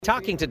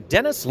Talking to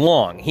Dennis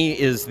Long. He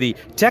is the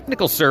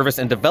Technical Service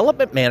and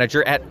Development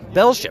Manager at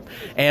Belchim.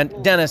 And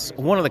Dennis,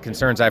 one of the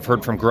concerns I've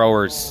heard from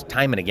growers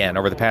time and again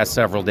over the past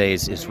several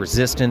days is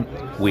resistant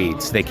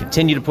weeds. They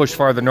continue to push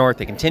farther north.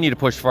 They continue to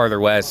push farther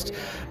west.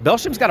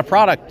 Belchim's got a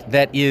product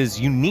that is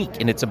unique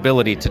in its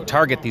ability to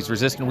target these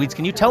resistant weeds.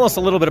 Can you tell us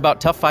a little bit about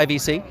Tough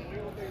 5EC?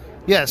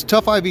 Yes,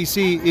 Tough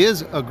 5EC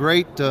is a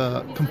great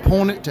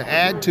component to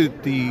add to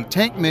the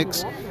tank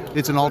mix.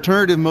 It's an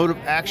alternative mode of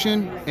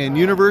action, and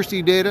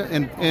university data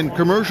and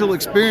commercial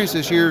experience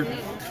this year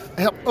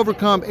help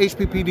overcome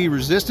HPPD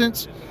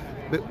resistance,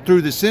 but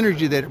through the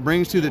synergy that it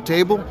brings to the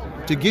table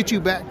to get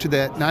you back to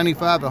that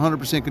 95 to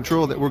 100%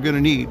 control that we're going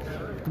to need,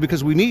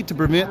 because we need to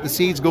prevent the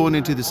seeds going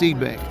into the seed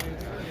bank.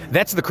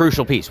 That's the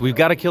crucial piece. We've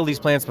got to kill these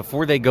plants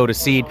before they go to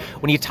seed.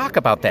 When you talk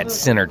about that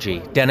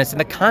synergy, Dennis, in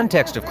the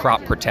context of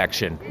crop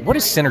protection, what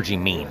does synergy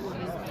mean?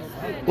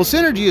 Well,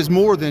 synergy is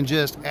more than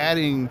just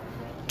adding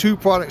two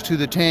products to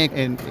the tank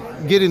and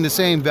getting the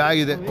same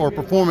value that or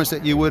performance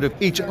that you would have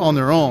each on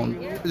their own.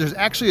 There's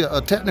actually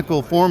a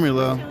technical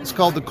formula. It's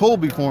called the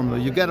Colby formula.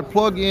 You've got to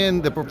plug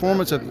in the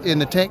performance in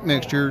the tank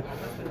mixture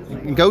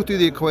and go through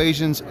the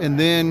equations, and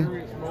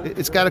then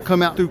it's got to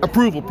come out through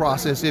approval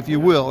process, if you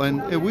will.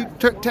 And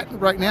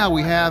right now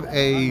we have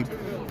a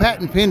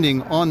patent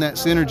pending on that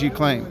synergy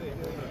claim.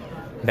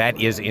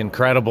 That is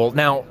incredible.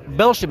 Now,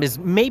 Belchim is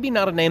maybe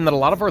not a name that a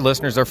lot of our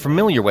listeners are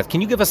familiar with.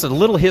 Can you give us a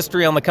little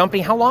history on the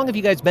company? How long have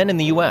you guys been in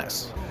the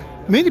U.S.?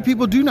 Many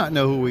people do not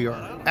know who we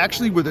are.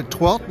 Actually, we're the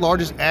 12th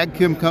largest ag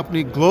chem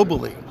company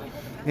globally.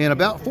 And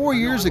about 4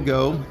 years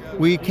ago,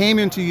 we came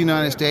into the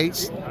United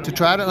States to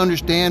try to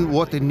understand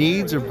what the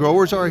needs of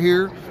growers are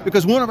here,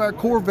 because one of our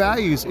core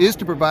values is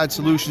to provide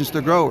solutions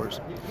to growers.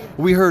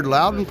 We heard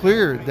loud and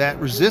clear that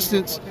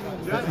resistant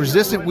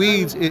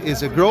weeds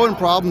is a growing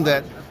problem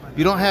that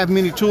you don't have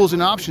many tools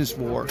and options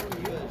for.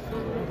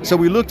 So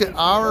we looked at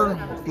our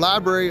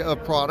library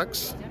of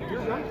products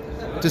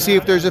to see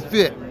if there's a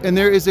fit. And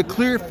there is a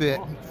clear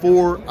fit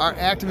for our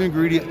active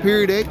ingredient,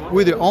 Period 8.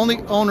 We're the only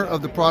owner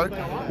of the product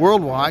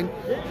worldwide.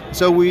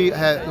 So we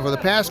had, for the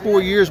past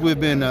 4 years, we've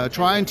been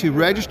trying to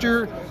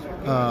register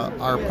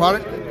our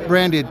product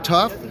branded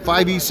Tough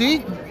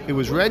 5EC. It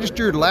was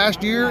registered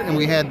last year, and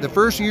we had the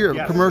first year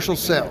of commercial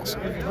sales.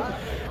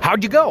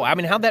 How'd you go? I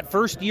mean, how'd that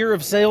first year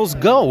of sales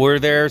go? Were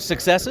there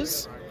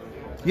successes?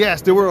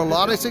 Yes, there were a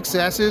lot of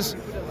successes,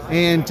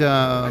 and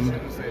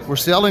we're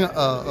selling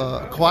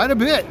quite a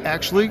bit,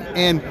 actually.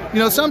 And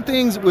some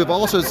things we've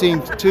also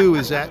seen too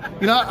is that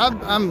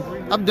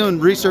I've done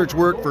research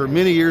work for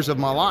many years of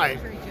my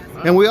life,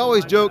 and we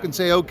always joke and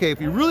say, okay,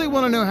 if you really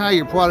want to know how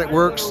your product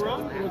works,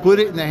 put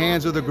it in the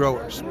hands of the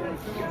growers.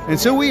 And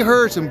so we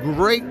heard some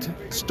great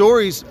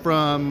stories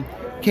from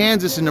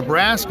Kansas and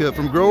Nebraska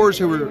from growers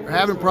who were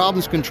having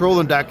problems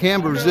controlling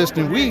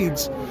dicamba-resistant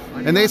weeds.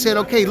 And they said,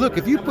 okay, look,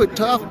 if you put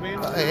Tough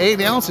 8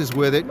 ounces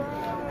with it,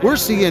 we're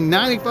seeing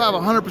 95,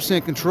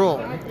 100% control.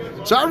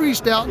 So I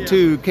reached out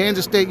to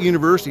Kansas State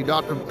University,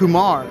 Dr.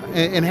 Kumar,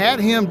 and had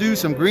him do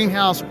some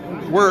greenhouse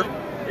work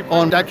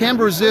on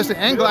dicamba-resistant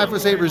and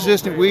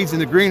glyphosate-resistant weeds in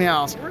the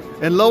greenhouse.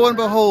 And lo and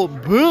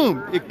behold,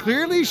 boom, it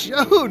clearly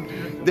showed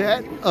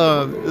that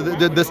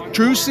the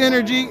true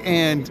synergy,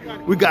 and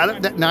we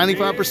got that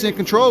 95%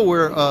 control,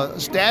 where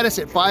status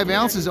at 5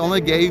 ounces only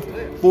gave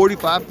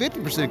 45,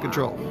 50%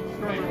 control.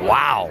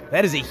 Wow,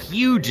 that is a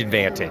huge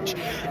advantage.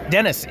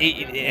 Dennis,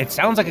 it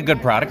sounds like a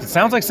good product. It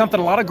sounds like something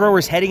a lot of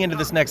growers heading into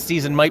this next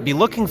season might be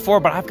looking for,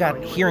 but I've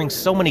got hearing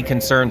so many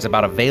concerns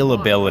about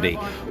availability.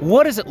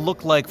 What does it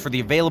look like for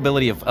the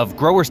availability of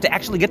growers to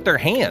actually get their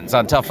hands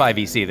on Tough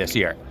 5EC this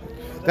year?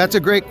 That's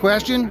a great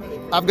question.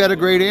 I've got a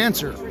great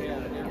answer.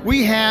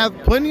 We have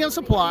plenty of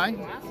supply,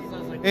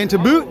 and to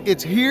boot,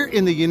 it's here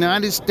in the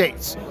United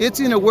States.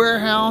 It's in a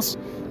warehouse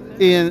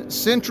in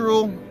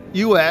central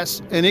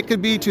U.S., and it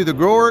could be to the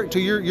grower, to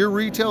your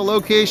retail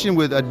location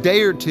with a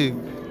day or two.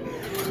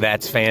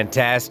 That's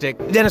fantastic.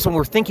 Dennis, when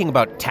we're thinking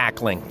about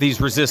tackling these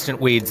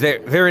resistant weeds,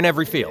 they're in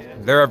every field.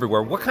 They're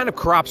everywhere. What kind of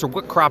crops, or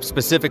what crops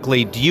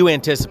specifically, do you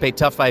anticipate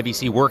Tough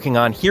 5EC working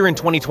on here in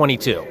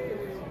 2022?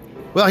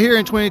 Well, here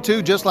in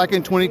 2022, just like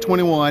in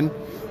 2021,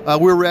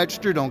 we're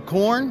registered on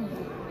corn,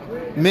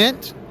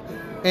 mint,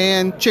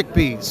 and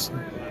chickpeas.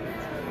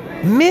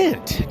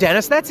 Mint,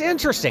 Dennis, that's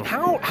interesting.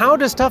 How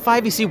does Tough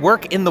 5EC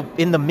work in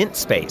the mint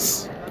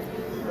space?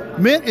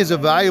 Mint is a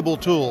valuable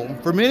tool.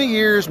 For many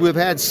years, we've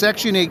had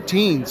Section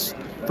 18s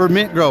for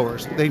mint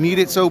growers. They need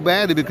it so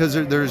badly because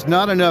there's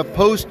not enough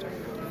post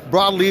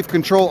broadleaf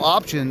control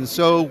options.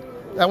 So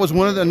that was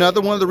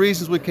another one of the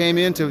reasons we came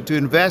in to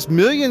invest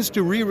millions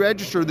to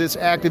re-register this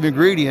active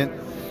ingredient.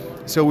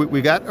 So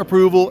we got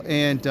approval,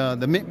 and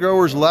the mint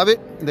growers love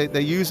it.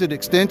 They use it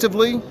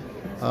extensively.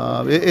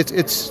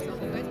 It's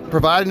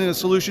providing a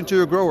solution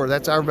to a grower.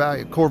 That's our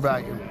value, core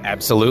value.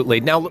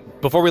 Absolutely. Now,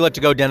 before we let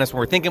you go, Dennis,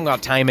 when we're thinking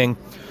about timing,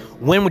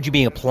 when would you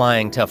be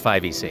applying Tough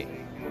 5EC?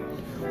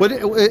 Well,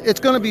 it's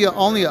going to be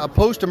only a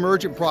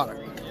post-emergent product.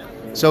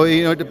 So,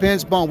 it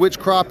depends upon which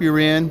crop you're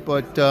in,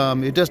 but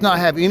it does not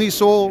have any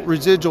soil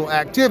residual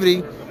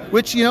activity.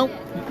 which, you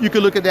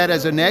could look at that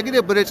as a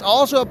negative, but it's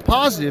also a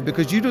positive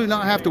because you do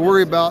not have to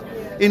worry about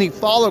any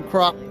follow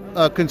crop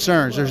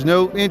concerns. There's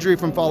no injury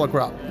from follow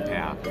crop.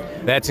 Yeah,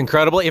 that's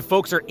incredible. If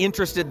folks are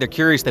interested, they're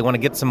curious, they want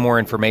to get some more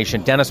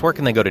information, Dennis, where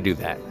can they go to do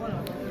that?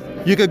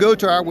 You could go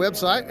to our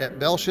website at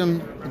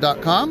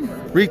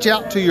belchim.com, reach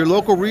out to your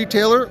local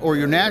retailer or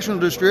your national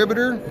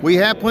distributor. We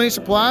have plenty of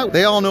supply.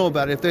 They all know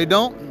about it. If they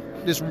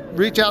don't, just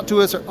reach out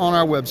to us on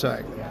our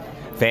website.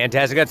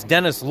 Fantastic. That's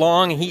Dennis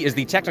Long. He is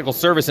the Technical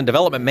Service and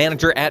Development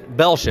Manager at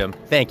Belchim.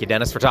 Thank you,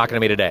 Dennis, for talking to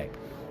me today.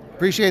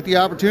 Appreciate the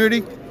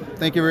opportunity.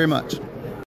 Thank you very much.